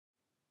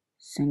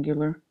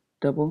singular,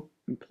 double,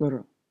 and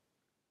plural.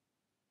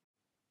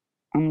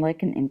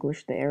 Unlike in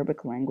English, the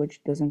Arabic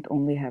language doesn't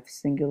only have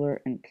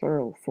singular and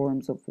plural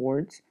forms of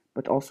words,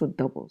 but also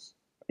doubles,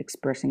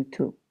 expressing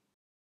two.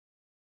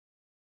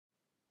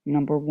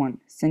 Number 1.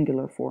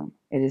 Singular form.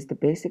 It is the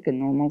basic and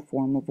normal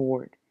form of a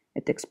word.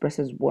 It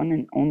expresses one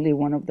and only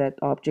one of that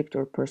object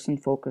or person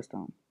focused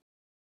on.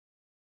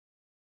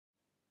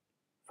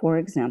 For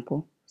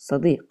example,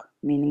 Sadiq,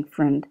 meaning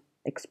friend,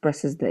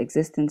 expresses the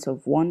existence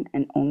of one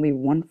and only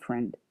one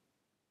friend.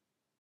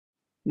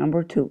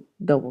 Number 2.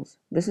 Doubles.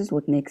 This is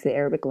what makes the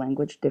Arabic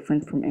language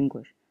different from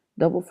English.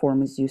 Double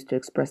form is used to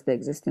express the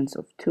existence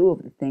of two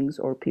of the things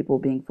or people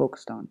being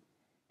focused on.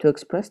 To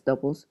express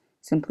doubles,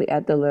 simply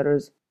add the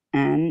letters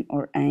an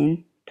or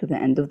ain to the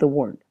end of the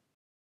word.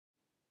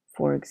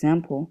 For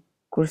example,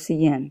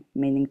 kursiyan,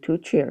 meaning two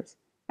chairs.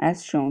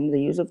 As shown,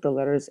 the use of the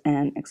letters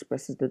an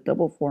expresses the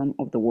double form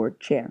of the word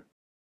chair.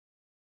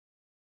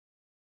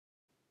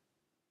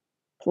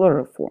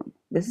 Plural form.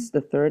 This is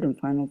the third and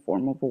final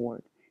form of a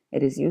word.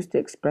 It is used to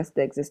express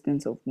the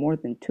existence of more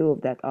than two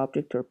of that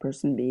object or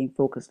person being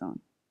focused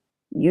on.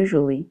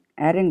 Usually,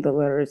 adding the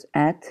letters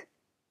at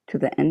to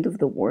the end of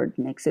the word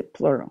makes it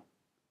plural.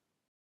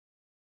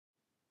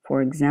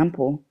 For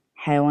example,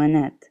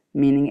 حيوانات,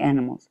 meaning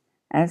animals.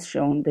 As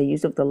shown, the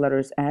use of the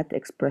letters at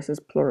expresses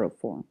plural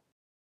form.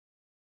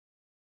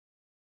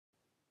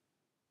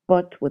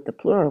 But with the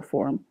plural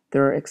form,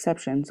 there are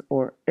exceptions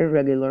or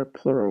irregular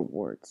plural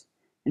words.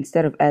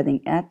 Instead of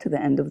adding at to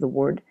the end of the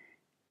word,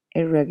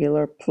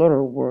 irregular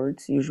plural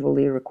words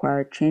usually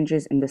require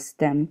changes in the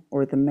stem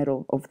or the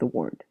middle of the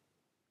word.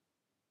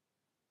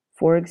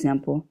 For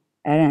example,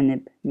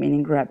 aranib,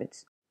 meaning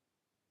rabbits.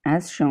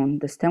 As shown,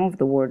 the stem of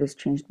the word is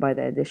changed by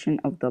the addition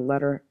of the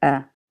letter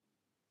a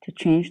to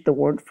change the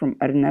word from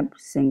arnab,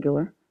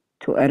 singular,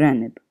 to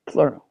aranib,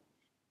 plural.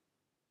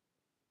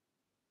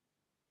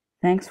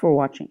 Thanks for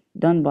watching.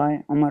 Done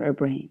by Omar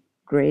Ibrahim,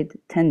 grade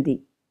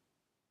 10D.